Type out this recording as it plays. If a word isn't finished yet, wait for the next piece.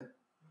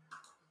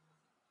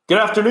Good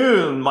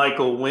afternoon,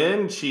 Michael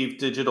Wynn, Chief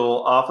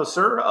Digital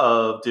Officer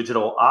of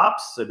Digital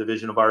Ops, a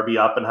division of RB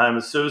Oppenheim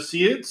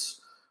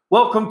Associates.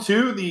 Welcome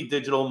to the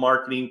Digital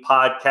Marketing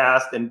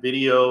Podcast and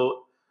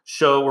video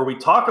show where we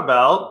talk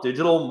about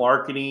digital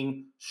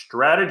marketing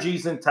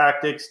strategies and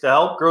tactics to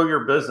help grow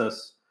your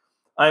business.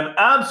 I'm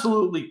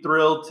absolutely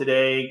thrilled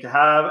today to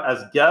have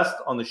as guest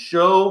on the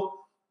show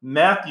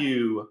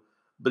Matthew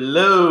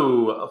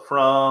Below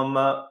from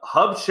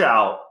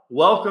HubShout.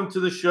 Welcome to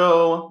the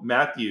show,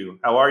 Matthew.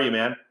 How are you,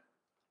 man?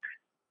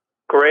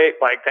 Great,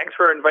 Mike. Thanks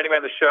for inviting me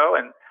on the show,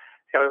 and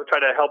we'll try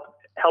to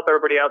help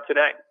everybody out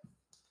today.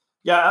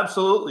 Yeah,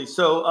 absolutely.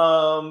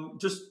 So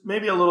just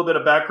maybe a little bit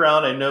of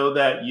background. I know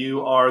that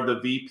you are the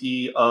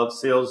VP of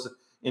Sales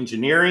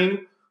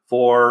Engineering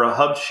for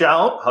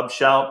HubShout.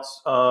 HubShout,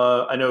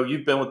 I know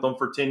you've been with them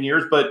for 10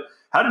 years, but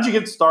how did you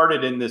get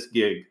started in this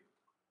gig?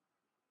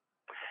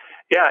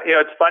 Yeah,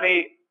 it's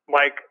funny,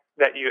 Mike,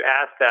 that you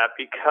asked that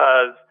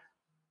because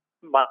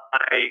my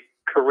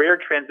career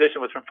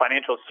transition was from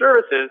financial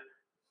services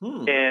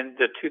in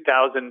the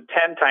 2010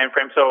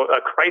 timeframe. So it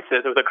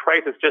was a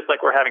crisis just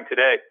like we're having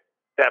today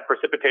that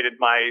precipitated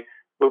my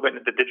movement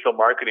into the digital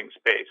marketing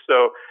space.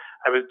 So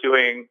I was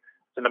doing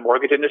in the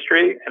mortgage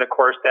industry, and of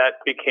course that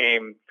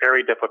became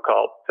very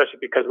difficult, especially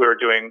because we were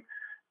doing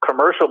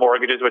commercial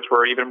mortgages, which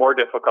were even more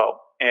difficult.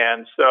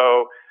 And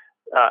so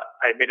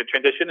I made a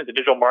transition into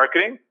digital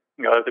marketing,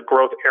 as a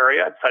growth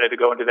area. I decided to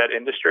go into that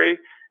industry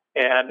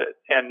and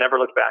never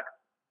looked back.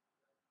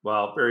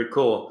 Wow, very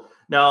cool.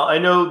 Now, I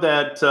know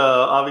that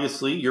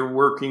obviously you're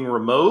working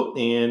remote,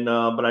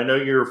 but I know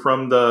you're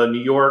from the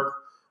New York,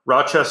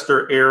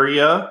 Rochester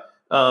area.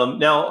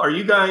 Now, are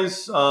you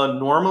guys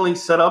normally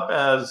set up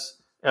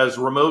as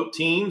remote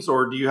teams,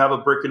 or do you have a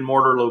brick and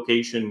mortar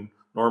location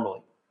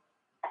normally?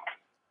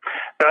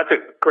 That's a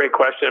great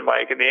question,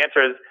 Mike. And the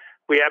answer is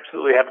we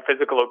absolutely have a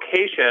physical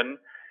location,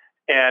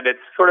 and it's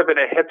sort of in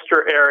a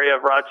hipster area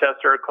of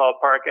Rochester called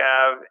Park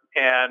Ave,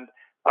 and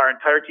our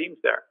entire team's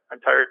there. Our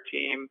entire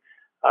team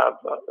of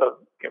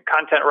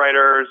content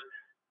writers,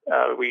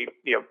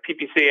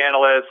 PPC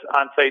analysts,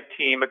 on-site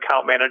team,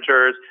 account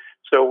managers.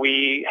 So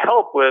we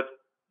help with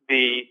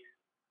the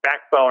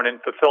backbone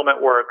and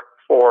fulfillment work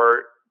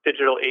for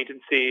digital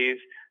agencies,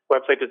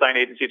 website design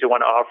agencies who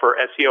want to offer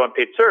SEO and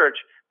paid search,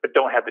 but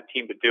don't have the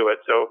team to do it.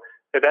 So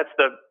that's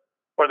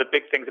one of the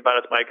big things about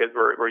us, Mike, is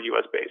we're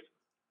US based.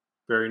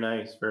 Very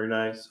nice, very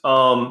nice.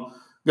 How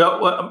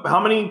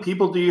many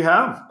people do you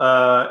have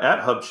at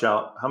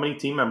HubShout? How many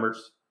team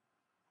members?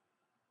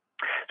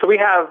 So we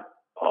have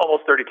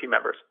almost 30 team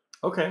members.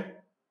 Okay.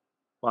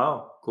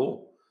 Wow,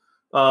 cool.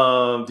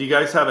 Do you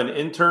guys have an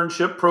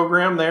internship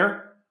program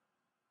there?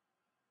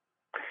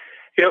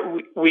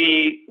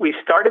 We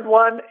started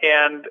one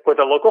and with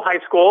a local high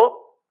school,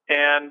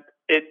 and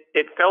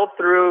it fell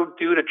through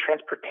due to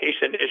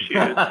transportation issues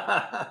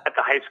at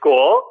the high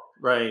school.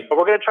 Right. But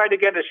we're going to try it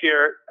again this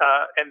year,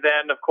 and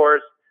then of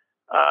course,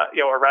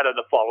 or rather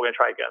the fall. We're going to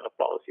try again in the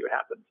fall to see what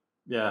happens.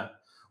 Yeah.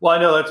 Well, I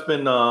know that's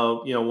been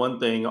one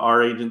thing.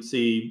 Our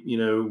agency,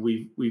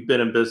 we've been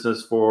in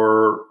business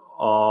for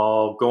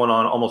going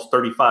on almost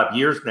 35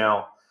 years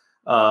now,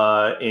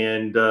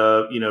 and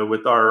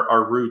with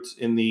our roots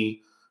in the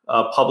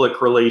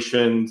public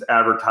relations,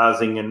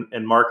 advertising,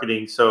 and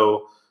marketing.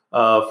 So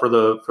for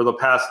the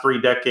past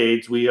 3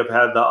 decades, we have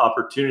had the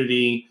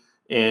opportunity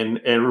and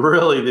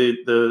really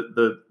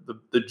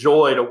the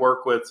joy to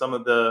work with some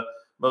of the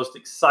most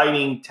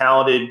exciting,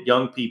 talented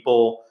young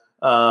people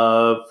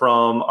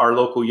from our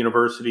local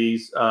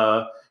universities.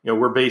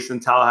 We're based in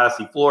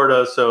Tallahassee,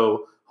 Florida,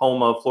 so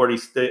home of Florida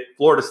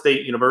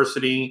State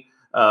University,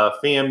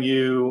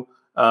 FAMU.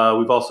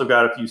 We've also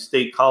got a few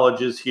state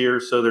colleges here,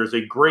 so there's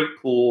a great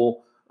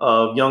pool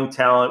of young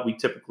talent. We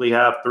typically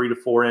have 3 to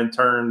 4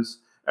 interns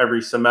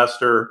every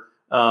semester.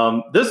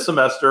 This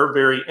semester,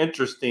 very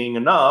interesting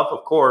enough,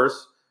 of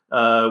course,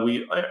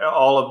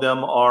 all of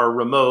them are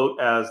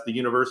remote, as the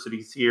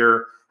universities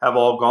here have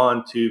all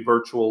gone to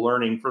virtual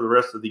learning for the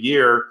rest of the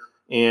year.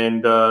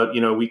 And,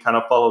 we kind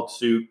of followed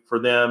suit for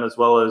them, as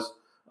well as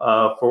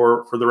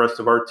for the rest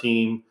of our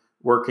team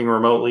working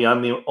remotely.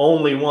 I'm the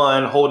only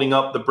one holding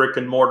up the brick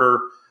and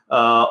mortar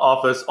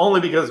office,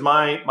 only because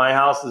my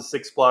house is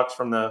 6 blocks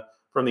from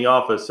the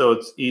office. So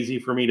it's easy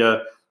for me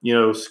to,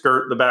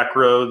 skirt the back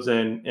roads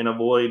and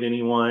avoid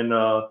anyone,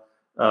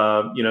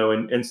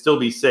 and still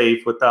be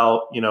safe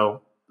without,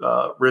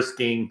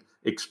 risking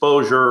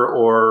exposure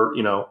or,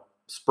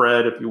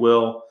 spread, if you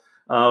will.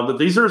 But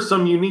these are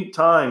some unique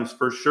times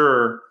for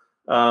sure.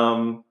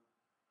 You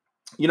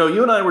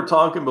and I were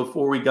talking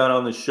before we got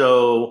on the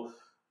show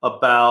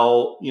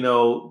about,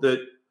 that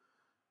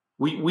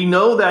we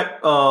know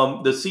that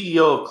the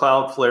CEO of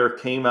Cloudflare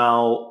came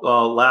out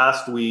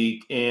last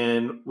week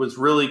and was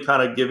really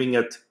kind of giving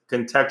a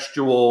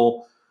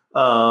contextual,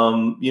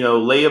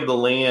 lay of the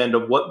land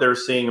of what they're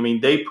seeing. I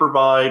mean, they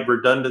provide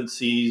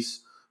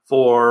redundancies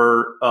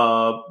for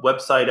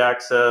website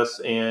access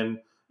and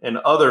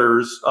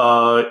others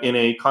in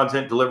a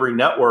content delivery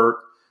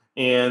network.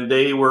 And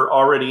they were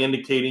already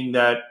indicating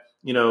that,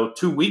 2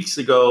 weeks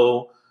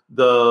ago,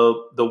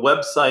 the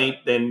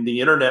website and the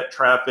internet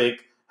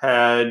traffic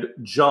had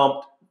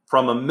jumped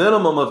from a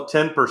minimum of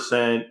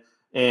 10%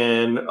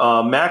 and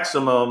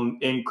maximum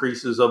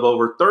increases of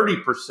over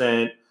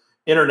 30%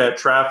 internet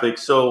traffic.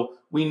 So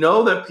we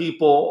know that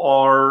people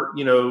are,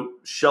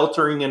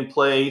 sheltering in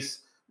place,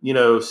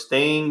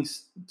 staying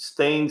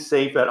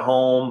safe at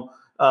home,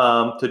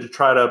 to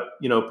try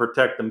to,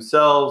 protect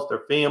themselves,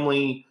 their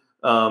family,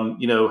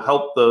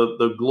 help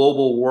the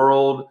global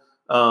world,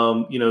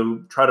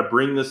 try to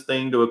bring this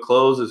thing to a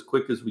close as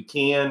quick as we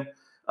can.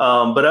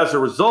 But as a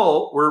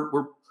result,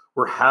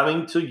 we're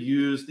having to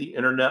use the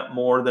internet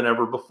more than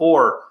ever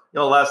before.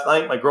 Last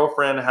night my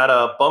girlfriend had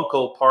a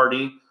bunko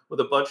party with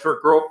a bunch of her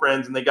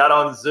girlfriends, and they got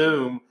on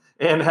Zoom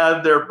and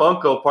had their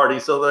bunko party.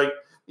 So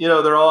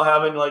they're all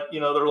having their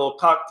little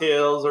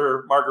cocktails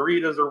or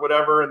margaritas or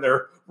whatever, and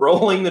they're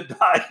rolling the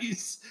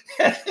dice.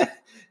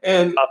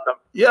 And awesome.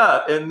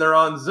 Yeah, and they're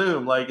on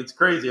Zoom. It's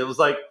crazy. It was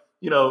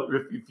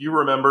if you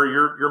remember,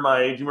 you're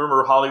my age. You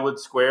remember Hollywood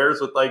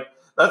Squares with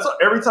that's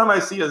every time I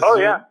see a Zoom.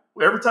 Yeah.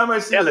 Every time I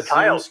see a Zoom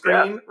tiles,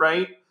 screen,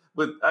 right?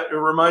 It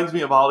reminds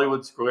me of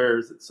Hollywood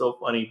Squares. It's so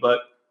funny. But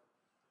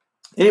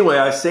anyway,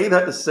 I say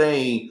that to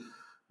say,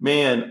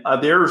 man,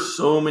 there are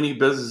so many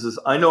businesses.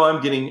 I know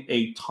I'm getting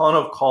a ton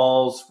of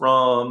calls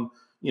from,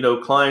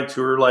 clients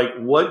who are like,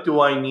 what do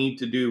I need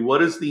to do?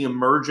 What is the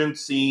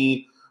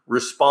emergency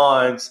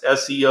response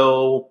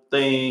SEO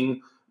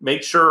thing?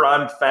 Make sure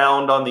I'm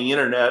found on the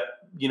internet.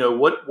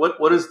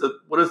 What is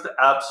the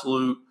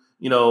absolute,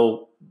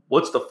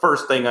 what's the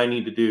first thing I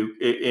need to do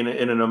in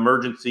an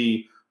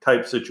emergency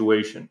type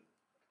situation?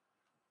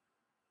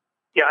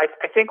 Yeah,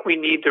 I think we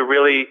need to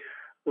really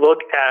look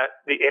at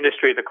the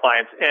industry of the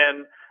clients,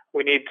 and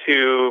we need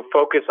to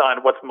focus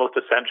on what's most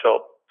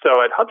essential.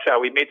 So at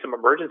HubShot, we made some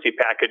emergency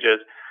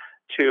packages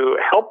to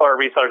help our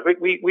resellers.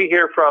 We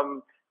hear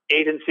from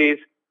agencies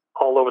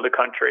all over the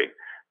country,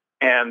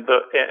 and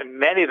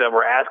many of them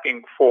were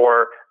asking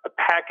for a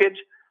package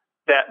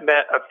that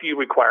met a few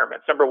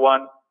requirements. Number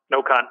one,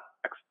 no contacts.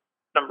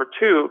 Number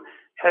two,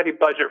 had to be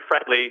budget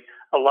friendly.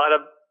 A lot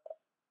of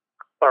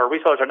our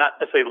resellers are not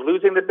necessarily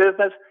losing the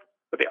business,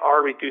 but they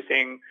are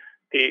reducing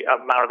the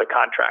amount of the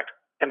contract.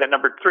 And then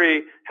number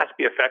three, has to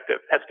be effective,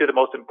 has to do the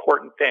most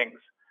important things.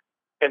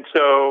 And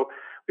so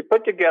we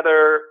put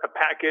together a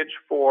package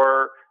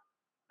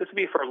this would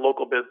be for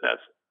local business.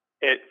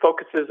 It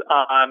focuses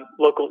on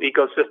local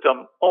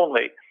ecosystem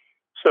only.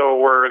 So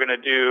we're going to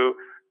do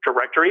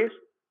directories.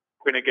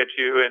 We're going to get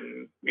you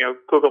in,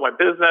 Google My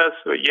Business,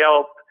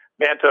 Yelp,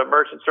 Manta,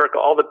 Merchant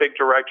Circle, all the big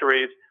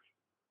directories.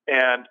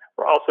 And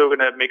we're also going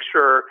to make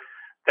sure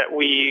that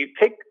we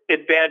take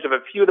advantage of a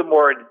few of the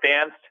more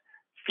advanced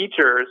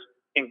features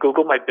in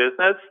Google My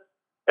Business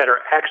that are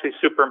actually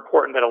super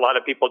important that a lot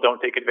of people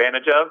don't take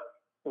advantage of.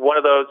 One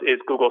of those is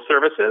Google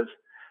Services.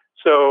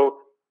 So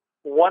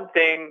one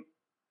thing,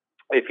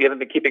 if you haven't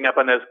been keeping up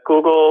on this,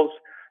 Google's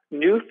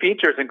new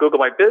features in Google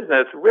My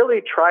Business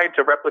really tried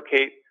to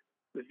replicate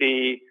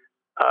the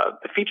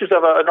features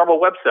of a normal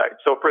website.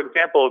 So for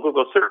example,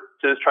 Google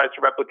Services tries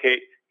to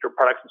replicate your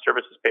products and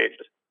services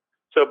pages.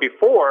 So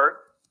before,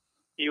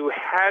 you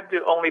had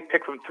to only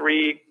pick from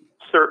three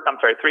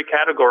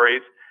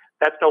categories.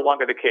 That's no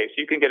longer the case.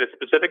 You can get as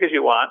specific as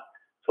you want.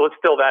 So let's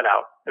fill that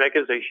out. And that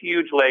gives a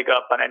huge leg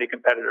up on any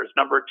competitors.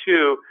 Number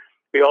two,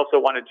 we also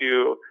want to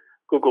do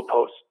Google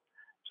Posts.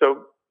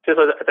 So just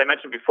as I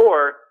mentioned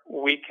before,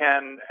 we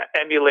can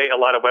emulate a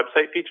lot of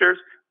website features.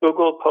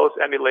 Google Posts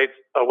emulates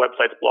a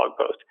website's blog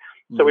post.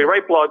 So we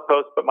write blog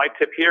posts, but my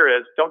tip here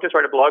is don't just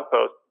write a blog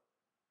post.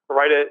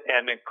 Write it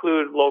and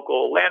include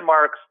local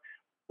landmarks,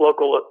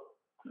 local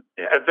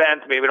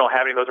events. Maybe we don't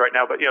have any of those right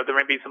now, but there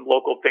may be some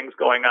local things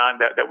going on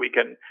that we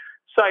can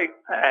cite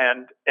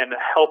and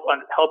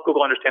help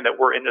Google understand that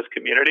we're in this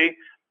community.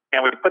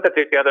 And we put that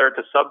together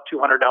into sub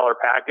 $200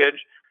 package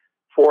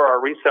for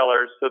our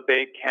resellers so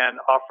they can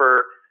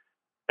offer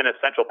an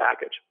essential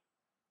package.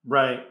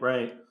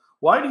 Right.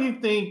 Why do you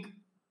think?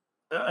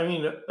 I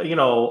mean,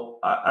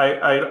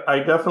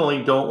 I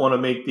definitely don't want to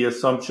make the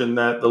assumption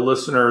that the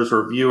listeners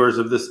or viewers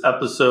of this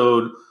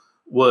episode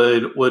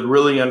would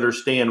really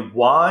understand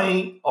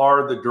why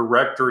are the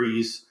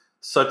directories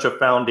such a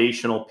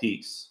foundational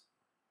piece.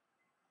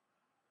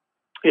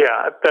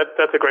 Yeah,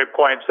 that's a great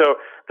point. So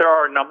there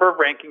are a number of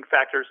ranking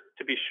factors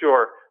to be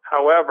sure.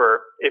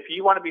 However, if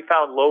you want to be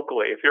found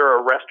locally, if you're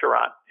a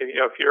restaurant,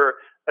 if you're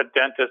a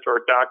dentist or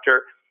a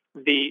doctor,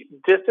 the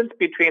distance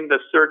between the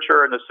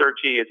searcher and the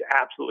searchee is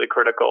absolutely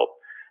critical.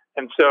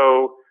 And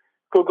so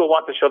Google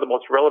wants to show the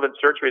most relevant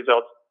search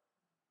results.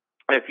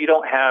 And if you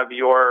don't have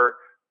your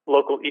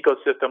local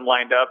ecosystem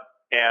lined up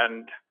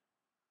and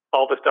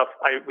all the stuff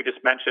we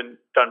just mentioned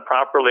done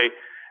properly,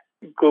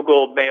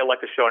 Google may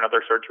elect to show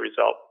another search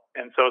result.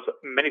 And so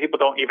many people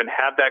don't even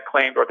have that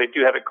claimed, or if they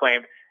do have it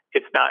claimed,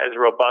 it's not as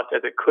robust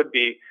as it could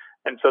be.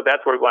 And so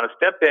that's where we want to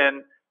step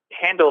in,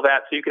 handle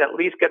that so you can at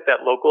least get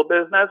that local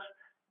business.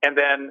 And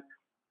then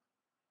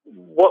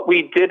what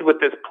we did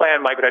with this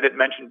plan, Mike, that I didn't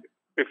mention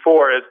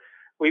before, is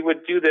we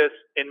would do this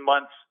in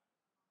months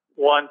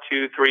 1,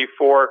 2, 3,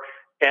 4,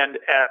 And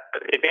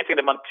advancing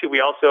to month 2, we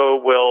also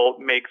will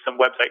make some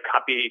website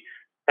copy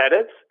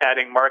edits,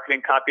 adding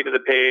marketing copy to the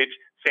page,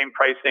 same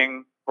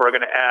pricing. We're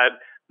going to add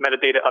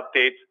metadata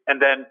updates.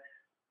 And then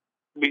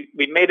we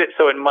made it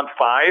so in month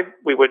 5,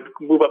 we would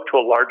move up to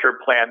a larger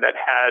plan that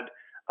had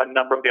a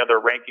number of the other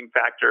ranking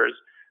factors,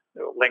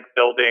 link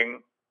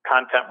building,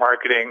 content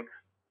marketing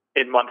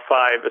in month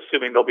 5,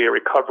 assuming there'll be a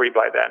recovery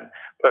by then.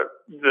 But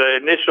the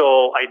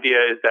initial idea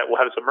is that we'll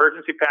have this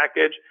emergency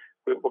package.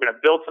 We're going to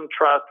build some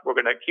trust. We're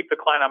going to keep the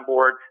client on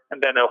board,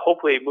 and then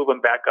hopefully move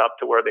them back up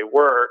to where they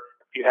were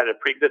if you had a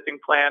pre-existing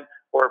plan,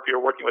 or if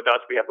you're working with us,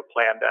 we have a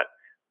plan that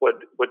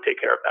would take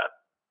care of that.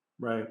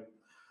 Right.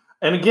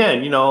 And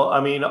again, I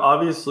mean,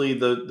 obviously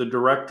the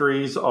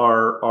directories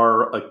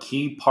are a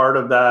key part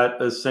of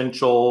that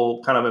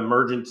essential kind of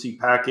emergency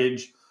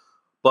package.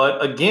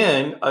 But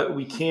again,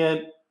 we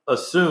can't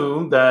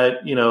assume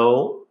that,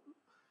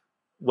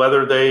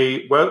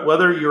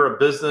 whether you're a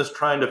business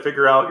trying to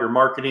figure out your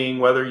marketing,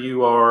 whether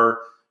you are,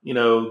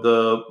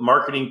 the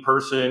marketing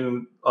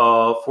person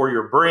for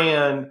your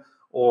brand,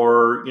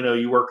 or,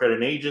 you work at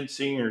an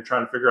agency and you're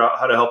trying to figure out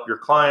how to help your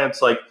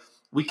clients, like,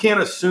 we can't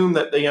assume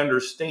that they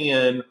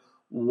understand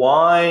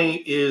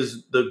why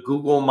is the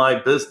Google My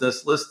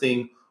Business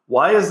listing,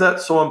 why is that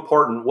so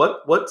important?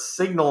 What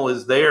signal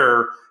is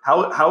there?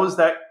 How is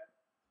that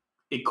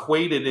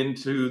equated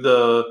into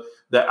the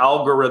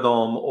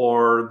algorithm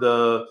or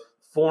the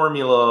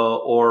formula,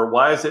 or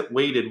why is it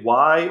weighted?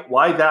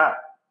 Why that?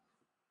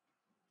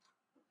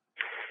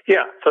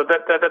 Yeah, so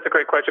that's a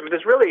great question. I mean,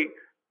 there's really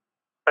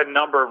a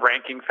number of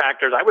ranking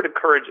factors. I would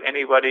encourage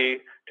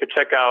anybody to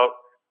check out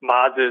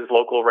Moz's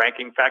local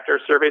ranking factor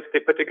surveys they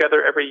put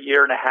together every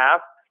year and a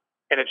half,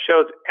 and it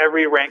shows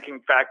every ranking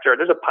factor.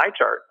 There's a pie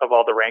chart of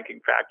all the ranking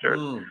factors.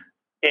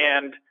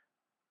 And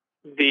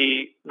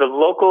the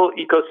local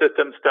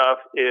ecosystem stuff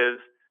is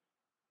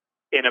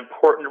an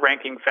important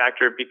ranking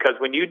factor, because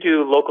when you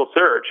do local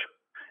search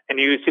and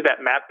you see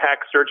that map pack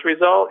search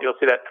result, you'll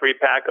see that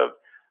 3-pack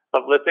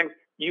of listings,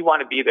 you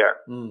want to be there.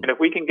 And if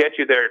we can get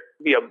you there,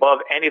 be above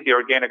any of the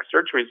organic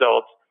search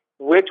results,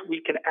 which we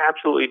can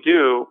absolutely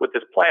do with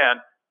this plan,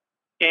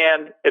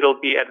 and it'll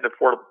be at an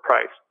affordable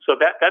price. So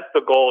that's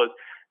the goal. Is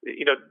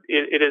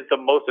it is the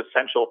most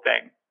essential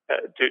thing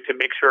to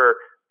make sure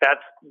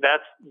that's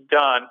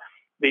done.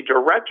 The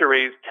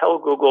directories tell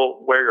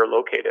Google where you're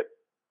located.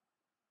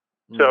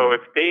 So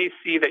if they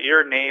see that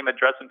your name,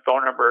 address, and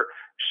phone number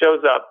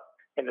shows up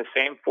in the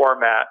same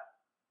format,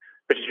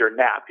 which is your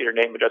NAP, your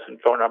name, address, and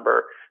phone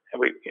number,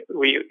 and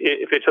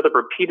if it shows up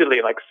repeatedly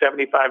in like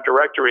 75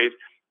 directories,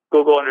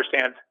 Google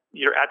understands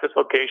you're at this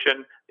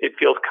location. It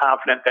feels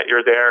confident that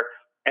you're there,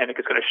 and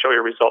it's going to show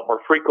your result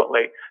more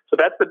frequently. So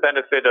that's the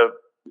benefit of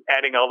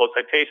adding all those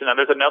citations. And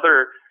there's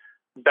another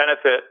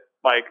benefit,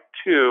 Mike,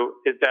 too,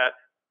 is that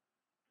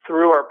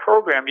through our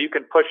program, you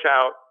can push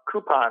out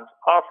coupons,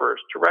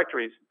 offers,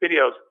 directories,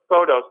 videos,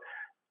 photos,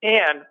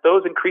 and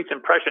those increase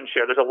impression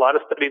share. There's a lot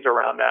of studies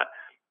around that.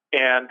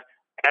 And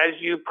as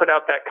you put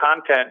out that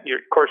content,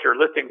 of course, your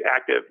listing's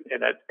active,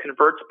 and it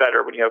converts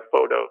better when you have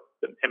photos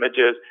and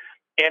images.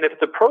 And if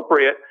it's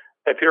appropriate,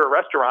 if you're a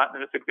restaurant,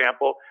 in this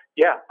example,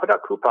 put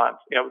out coupons.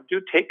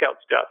 Do takeout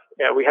stuff.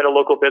 We had a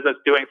local business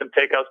doing some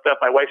takeout stuff.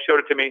 My wife showed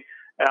it to me,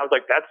 and I was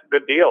like, "That's a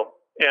good deal."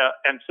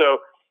 And so,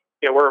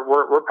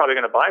 we're probably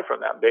going to buy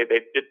from them. They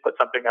did put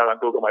something out on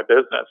Google My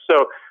Business.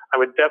 So I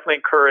would definitely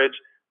encourage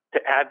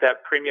to add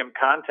that premium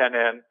content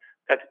in.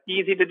 That's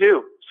easy to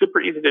do,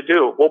 super easy to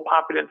do. We'll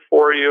pop it in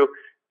for you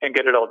and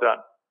get it all done.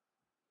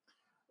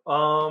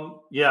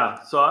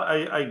 So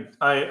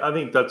I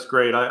think that's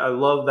great. I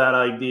love that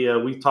idea.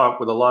 We've talked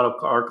with a lot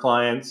of our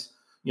clients,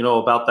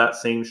 about that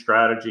same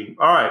strategy.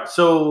 All right.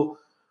 So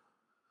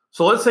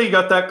let's say you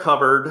got that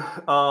covered.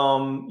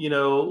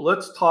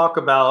 Let's talk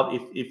about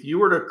if you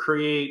were to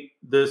create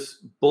this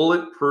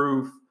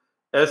bulletproof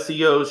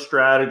SEO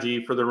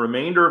strategy for the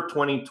remainder of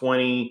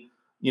 2020,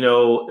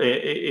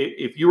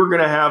 if you were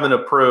going to have an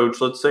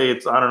approach, let's say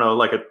it's,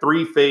 like a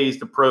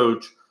 3-phased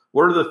approach.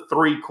 What are the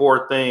 3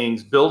 core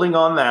things? Building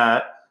on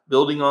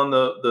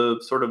the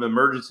sort of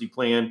emergency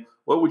plan,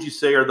 what would you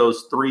say are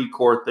those 3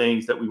 core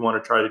things that we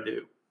want to try to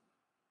do?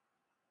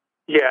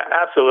 Yeah,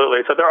 absolutely.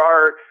 So there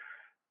are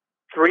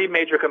 3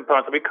 major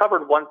components. We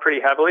covered one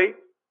pretty heavily,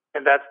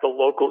 and that's the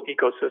local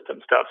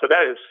ecosystem stuff. So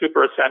that is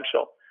super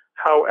essential.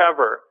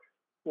 However,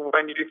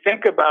 when you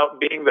think about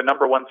being the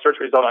number 1 search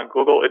result on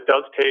Google, it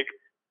does take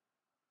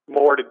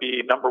more to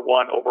be number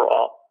 1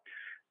 overall.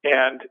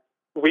 And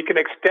we can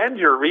extend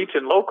your reach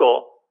in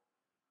local,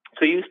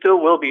 so you still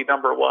will be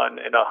number 1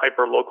 in a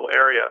hyper local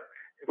area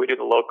if we do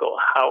the local.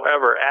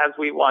 However, as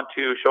we want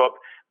to show up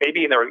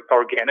maybe in the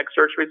organic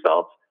search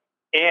results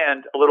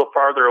and a little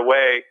farther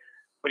away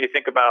when you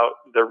think about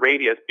the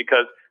radius,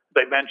 because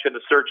as I mentioned,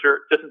 the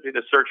distance between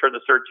the searcher and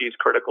the searchee is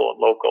critical and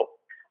local.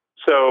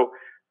 So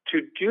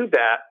to do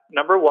that,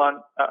 number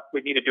 1, we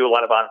need to do a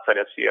lot of on-site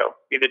SEO.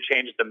 We need to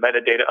change the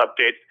metadata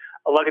updates.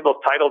 A lot of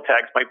people's title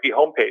tags might be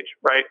homepage,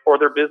 right, or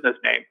their business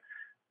name.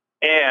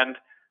 And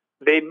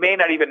they may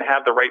not even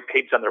have the right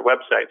page on their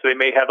website. So they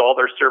may have all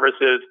their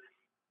services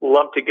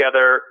lumped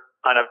together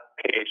on a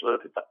page.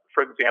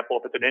 For example,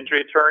 if it's an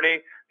injury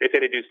attorney, they say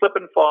they do slip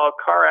and fall,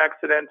 car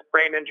accidents,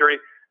 brain injury,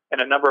 and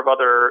a number of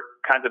other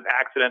kinds of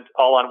accidents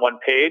all on one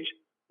page.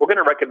 We're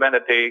going to recommend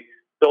that they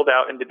build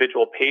out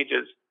individual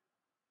pages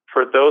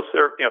for those,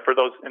 for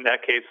those in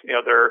that case,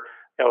 they're,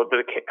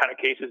 the kind of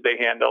cases they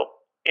handle.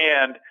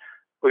 And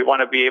we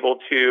want to be able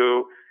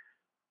to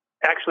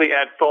actually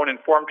add phone and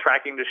form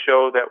tracking to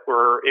show that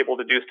we're able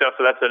to do stuff.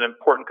 So that's an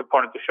important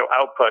component to show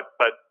output.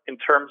 But in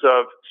terms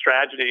of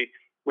strategy,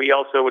 we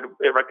also would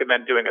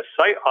recommend doing a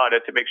site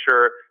audit to make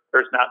sure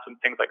there's not some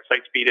things like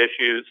site speed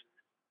issues.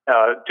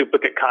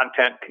 Duplicate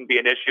content can be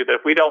an issue that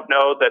if we don't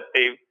know that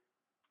they've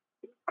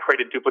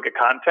created duplicate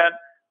content,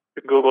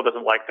 Google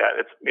doesn't like that.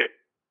 It's in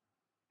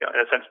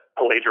a sense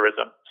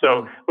plagiarism.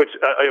 So which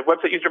a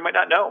website user might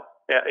not know.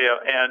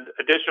 And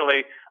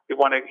additionally, we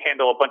want to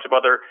handle a bunch of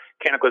other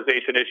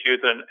canonicalization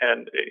issues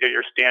and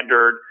your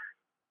standard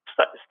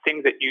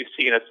things that you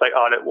see in a site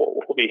audit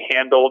will be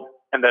handled.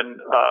 And then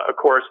of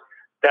course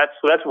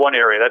that's one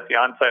area, that's the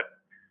on-site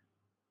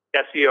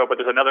SEO, but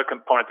there's another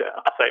component to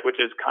on-site, which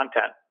is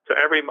content. So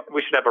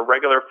we should have a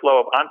regular flow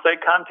of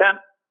on-site content,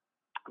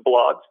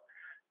 blogs,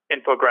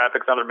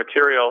 infographics, and other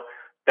material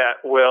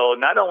that will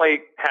not only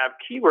have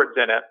keywords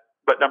in it,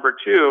 but number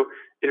two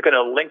is going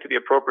to link to the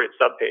appropriate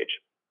subpage.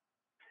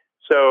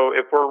 So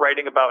if we're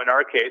writing about, in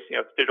our case,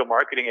 digital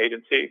marketing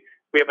agency,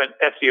 we have an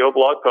SEO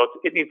blog post,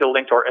 it needs a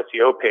link to our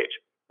SEO page.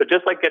 But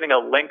just like getting a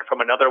link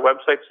from another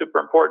website is super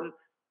important,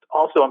 it's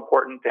also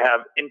important to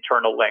have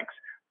internal links.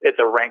 It's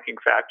a ranking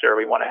factor.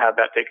 We want to have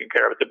that taken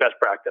care of. It's the best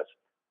practice.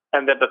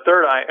 And then the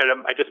third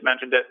item, I just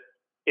mentioned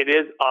it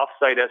is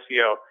off-site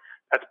SEO.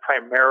 That's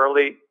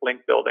primarily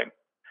link building.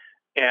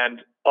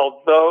 And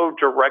although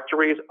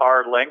directories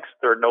are links,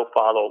 there are no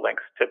follow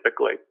links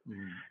typically.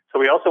 So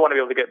we also want to be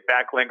able to get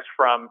backlinks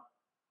from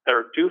that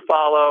are do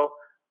follow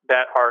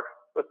that are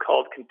what's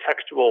called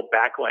contextual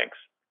backlinks.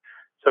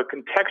 So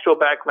contextual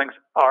backlinks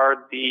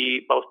are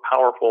the most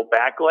powerful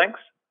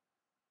backlinks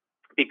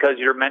because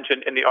you're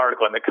mentioned in the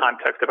article, in the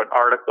context of an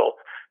article.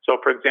 So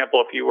for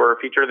example, if you were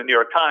featured in the New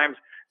York Times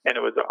and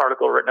it was an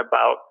article written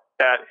about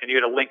that and you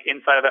had a link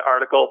inside of that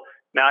article,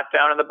 not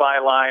down in the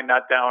byline,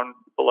 not down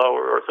below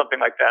or something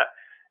like that.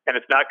 And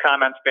it's not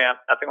comment spam,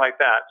 nothing like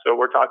that. So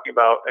we're talking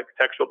about a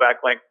contextual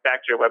backlink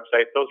back to your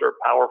website. Those are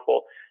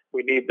powerful.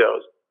 We need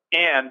those.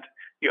 And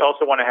you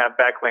also want to have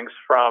backlinks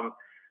from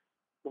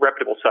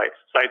reputable sites,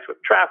 sites with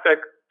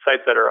traffic,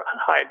 sites that are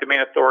high domain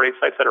authority,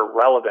 sites that are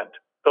relevant.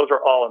 Those are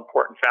all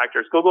important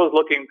factors. Google is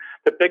looking,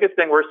 the biggest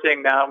thing we're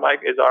seeing now, Mike,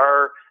 is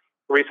our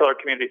reseller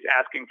communities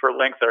asking for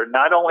links that are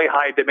not only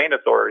high domain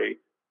authority,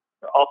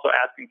 they're also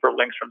asking for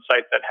links from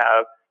sites that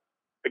have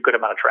a good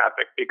amount of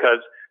traffic because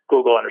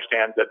Google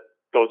understands that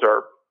those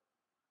are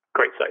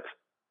great sites.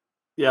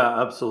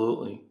 Yeah,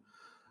 absolutely.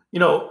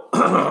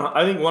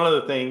 I think one of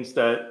the things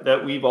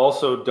that we've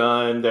also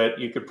done that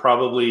you could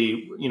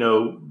probably,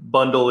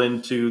 bundle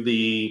into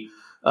the,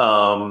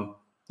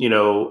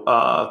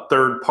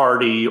 third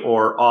party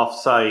or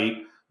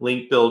offsite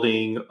link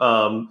building.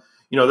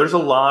 There's a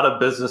lot of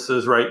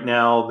businesses right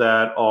now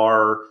that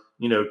are,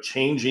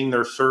 changing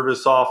their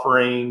service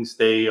offerings.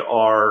 They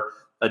are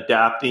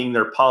adapting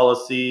their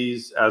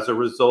policies as a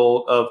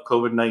result of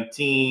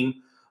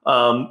COVID-19.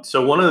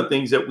 So one of the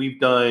things that we've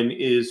done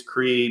is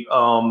create,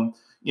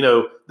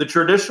 the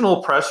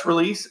traditional press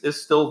release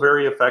is still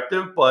very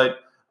effective, but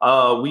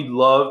we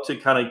love to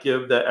kind of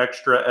give the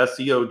extra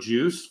SEO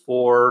juice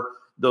for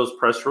those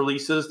press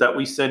releases that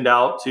we send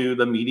out to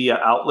the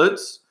media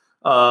outlets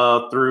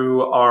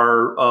through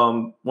our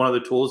one of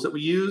the tools that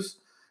we use.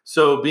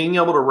 So being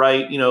able to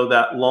write,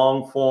 that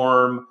long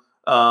form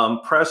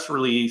press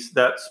release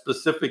that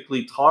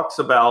specifically talks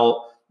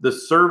about the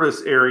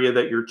service area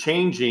that you're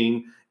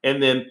changing,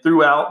 and then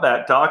throughout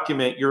that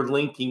document, you're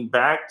linking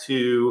back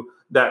to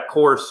that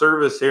core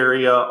service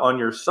area on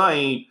your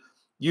site,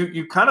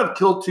 you kind of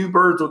kill two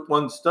birds with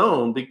one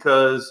stone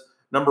because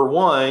number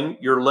one,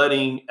 you're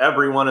letting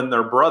everyone and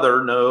their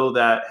brother know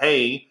that,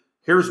 hey,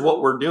 here's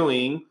what we're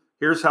doing.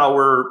 Here's how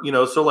we're,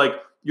 so like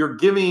you're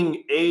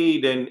giving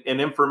aid and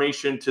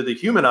information to the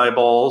human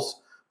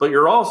eyeballs, but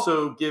you're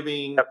also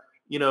giving,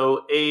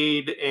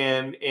 aid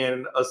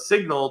and a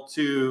signal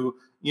to,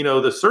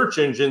 the search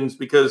engines,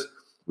 because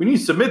when you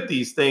submit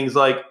these things,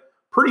 like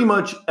pretty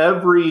much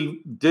every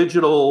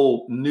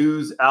digital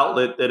news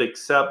outlet that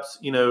accepts,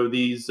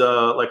 these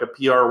like a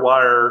PR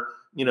Wire,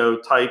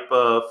 type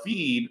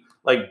feed,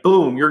 like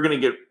boom, you're going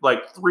to get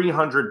like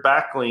 300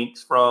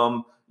 backlinks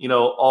from,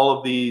 all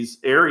of these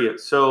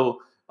areas.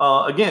 So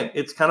again,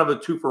 it's kind of a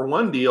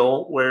 2-for-1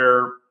 deal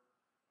where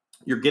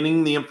you're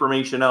getting the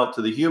information out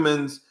to the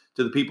humans,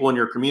 to the people in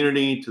your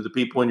community, to the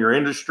people in your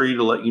industry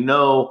to let you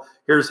know,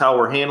 here's how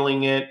we're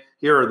handling it.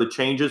 Here are the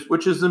changes,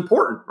 which is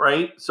important,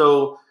 right?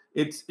 So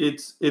it's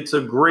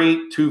a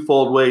great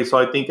twofold way. So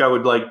I think I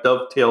would like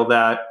dovetail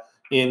that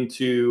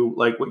into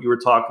like what you were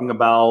talking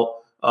about,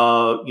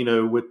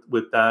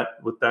 with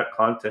that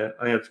content.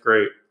 I think that's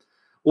great.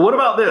 Well, what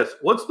about this?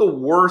 What's the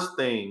worst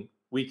thing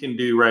we can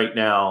do right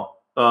now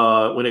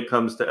when it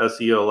comes to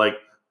SEO? Like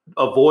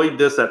avoid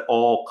this at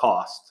all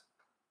costs?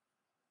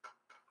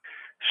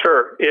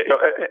 Sure.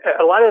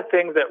 A lot of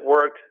things that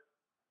worked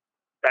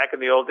back in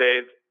the old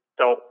days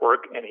don't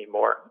work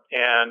anymore.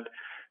 And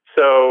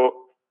so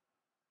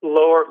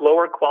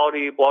lower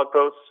quality blog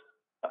posts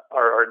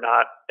are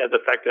not as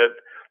effective.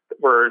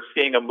 We're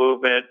seeing a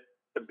movement,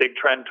 a big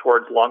trend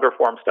towards longer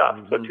form stuff.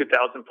 So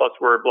 2,000 plus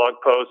word blog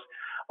posts,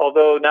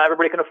 although not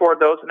everybody can afford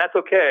those, and that's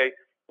okay.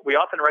 We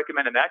often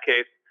recommend in that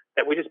case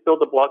that we just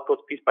build the blog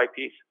post piece by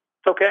piece.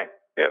 It's okay.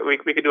 We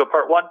could do a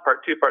part 1,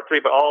 part 2, part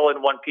 3, but all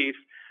in one piece.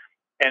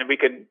 And we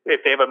can,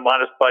 if they have a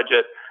modest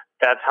budget,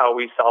 that's how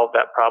we solve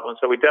that problem.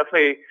 So we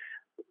definitely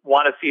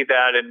want to see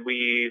that, and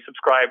we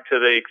subscribe to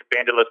the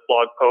expanded list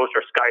blog post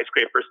or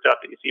skyscraper stuff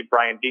that you see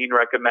Brian Dean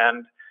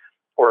recommend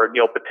or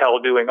Neil Patel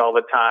doing all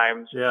the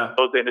time. Yeah.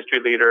 Those industry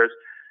leaders,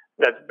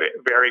 that's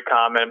very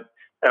common.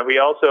 And we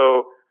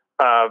also,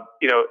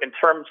 in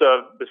terms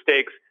of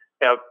mistakes,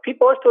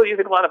 people are still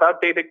using a lot of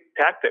outdated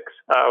tactics.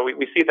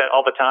 We see that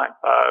all the time.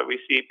 We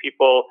see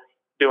people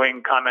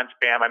doing comment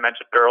spam, I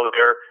mentioned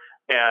earlier,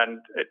 and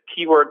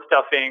keyword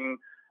stuffing.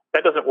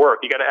 That doesn't work.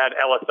 You got to add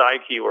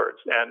LSI keywords.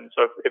 And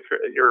so if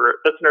your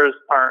listeners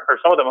aren't, or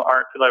some of them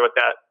aren't familiar with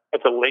that,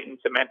 it's a latent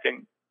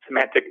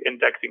semantic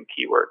indexing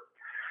keyword.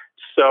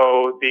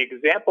 So the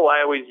example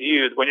I always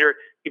use, when you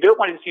don't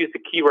want to just use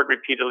the keyword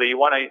repeatedly, you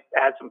want to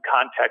add some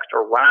context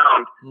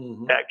around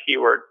that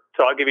keyword.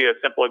 So I'll give you a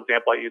simple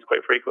example I use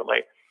quite frequently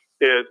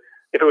is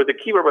if it was the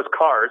keyword was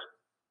cars,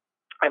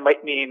 I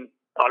might mean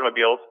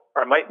automobiles,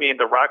 or I might mean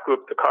the rock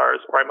group, the Cars,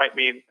 or I might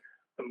mean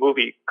the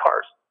movie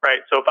Cars, right?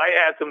 So if I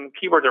add some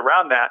keywords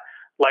around that,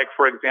 like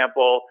for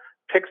example,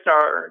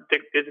 Pixar,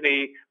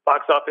 Disney,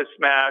 box office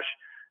smash,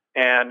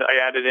 and I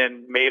added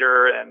in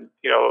Mater and,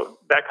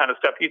 that kind of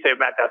stuff, you say,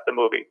 Matt, that's the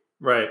movie.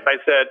 Right. If I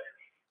said,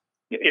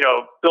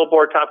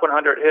 Billboard Top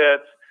 100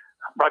 hits,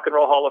 Rock and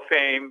Roll Hall of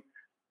Fame,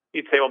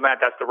 you'd say, well, Matt,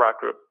 that's the rock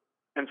group.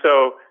 And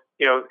so,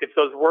 it's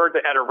those words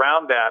that add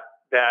around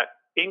that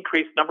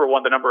increase, number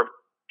one, the number of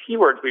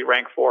keywords we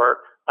rank for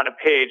on a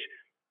page,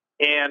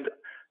 and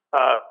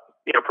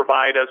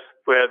provide us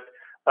with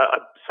a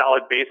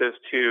solid basis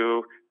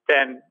to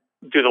then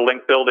do the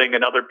link building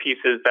and other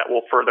pieces that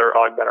will further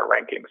augment our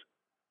rankings.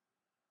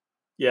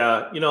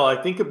 Yeah,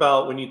 I think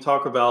about when you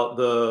talk about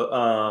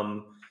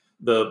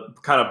the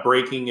kind of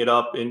breaking it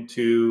up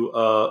into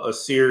a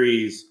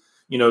series.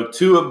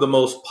 Two of the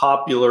most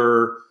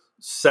popular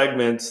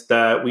segments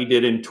that we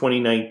did in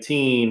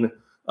 2019.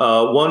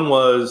 One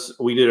was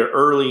we did it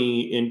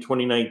early in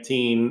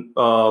 2019,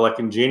 like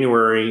in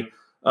January.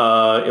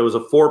 It was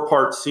a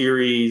 4-part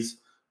series,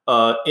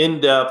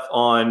 in depth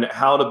on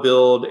how to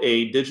build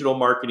a digital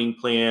marketing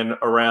plan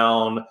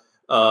around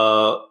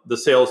the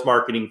sales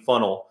marketing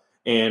funnel.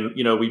 And,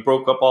 we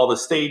broke up all the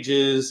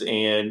stages,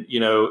 and,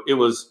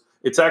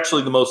 it's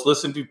actually the most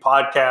listened to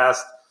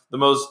podcast, the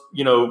most,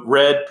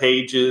 read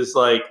pages.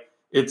 Like,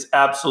 it's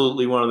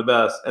absolutely one of the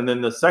best. And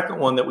then the second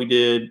one that we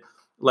did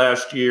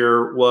last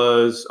year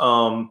was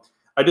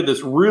I did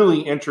this really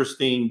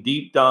interesting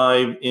deep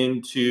dive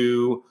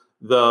into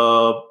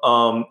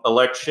the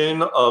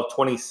election of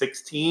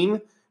 2016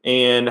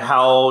 and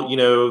how,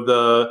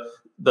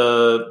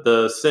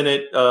 the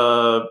Senate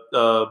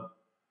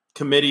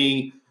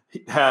committee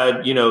had,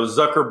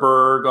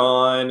 Zuckerberg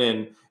on,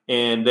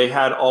 and they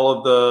had all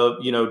of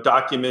the,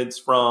 documents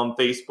from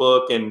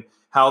Facebook and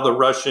how the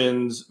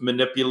Russians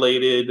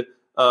manipulated,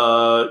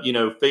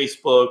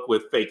 Facebook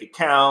with fake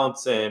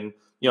accounts. And,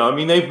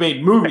 they've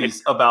made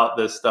movies about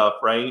this stuff,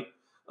 right?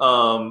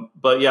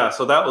 But yeah,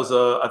 so that was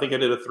I think I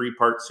did a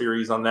 3-part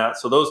series on that.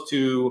 So those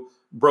two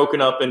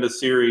broken up into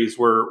series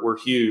were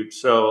huge.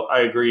 So I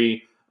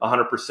agree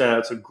 100%.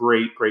 It's a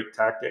great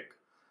tactic.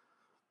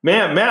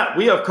 Man, Matt,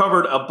 we have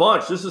covered a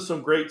bunch. This is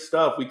some great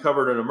stuff. We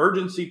covered an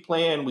emergency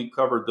plan. We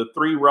covered the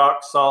 3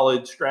 rock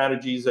solid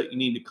strategies that you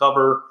need to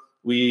cover.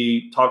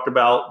 We talked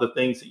about the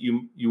things that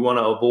you want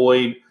to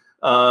avoid.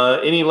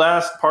 Any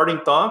last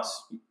parting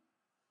thoughts?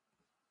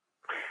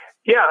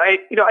 Yeah, I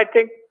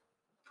think,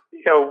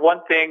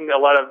 one thing, a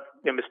lot of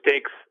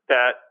mistakes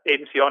that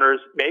agency owners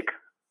make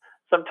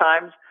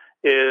sometimes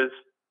is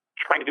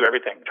trying to do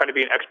everything, trying to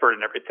be an expert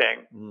in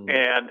everything.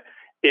 And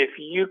if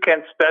you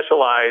can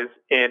specialize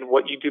in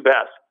what you do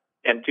best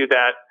and do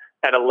that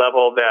at a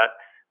level that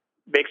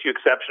makes you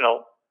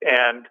exceptional,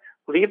 and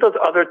leave those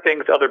other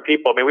things to other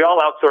people. I mean, we all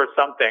outsource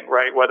something,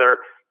 right? Whether,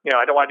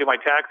 I don't want to do my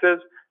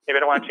taxes, maybe I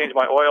don't want to change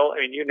my oil.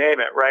 I mean, you name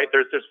it, right?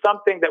 There's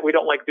something that we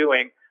don't like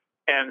doing.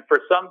 And for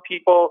some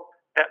people,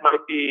 that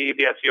might be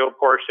the SEO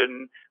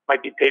portion,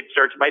 might be paid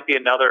search, might be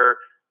another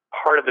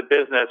part of the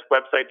business,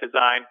 website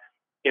design.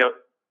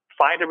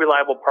 Find a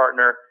reliable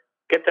partner,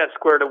 get that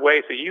squared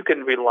away so you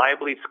can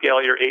reliably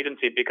scale your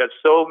agency, because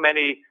so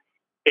many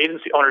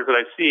agency owners that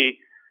I see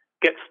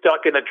get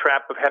stuck in the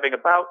trap of having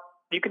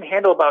you can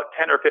handle about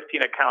 10 or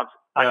 15 accounts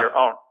on your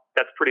own.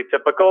 That's pretty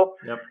typical.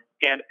 Yep.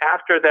 And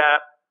after that,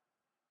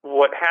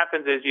 what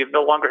happens is you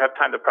no longer have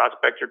time to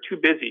prospect. You're too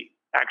busy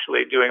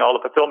actually doing all the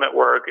fulfillment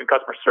work and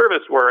customer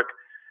service work.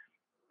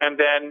 And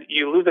then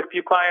you lose a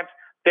few clients,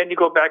 Then you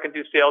go back and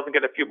do sales and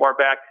get a few more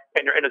back,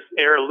 and you're in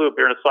a loop,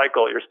 you're in a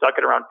cycle, you're stuck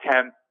at around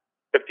 10,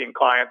 15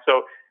 clients.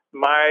 So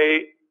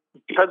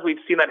because we've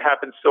seen that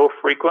happen so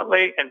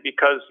frequently, and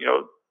because,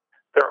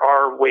 there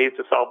are ways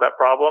to solve that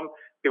problem,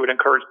 we would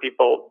encourage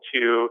people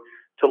to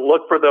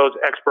look for those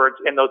experts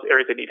in those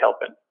areas they need help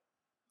in.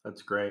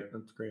 That's great.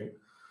 That's great.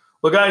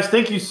 Well, guys,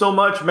 thank you so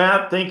much.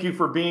 Matt, thank you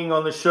for being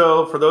on the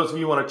show. For those of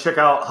you who want to check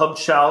out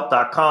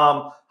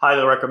hubshout.com,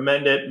 highly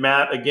recommend it.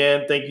 Matt,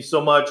 again, thank you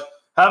so much.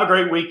 Have a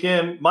great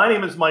weekend. My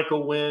name is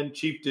Michael Wynn,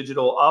 Chief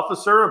Digital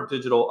Officer of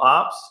Digital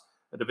Ops,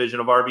 a division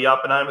of RB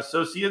Oppenheim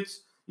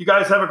Associates. You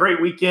guys have a great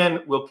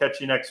weekend. We'll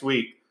catch you next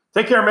week.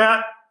 Take care,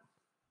 Matt.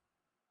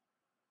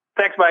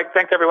 Thanks, Mike.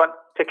 Thanks, everyone.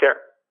 Take care.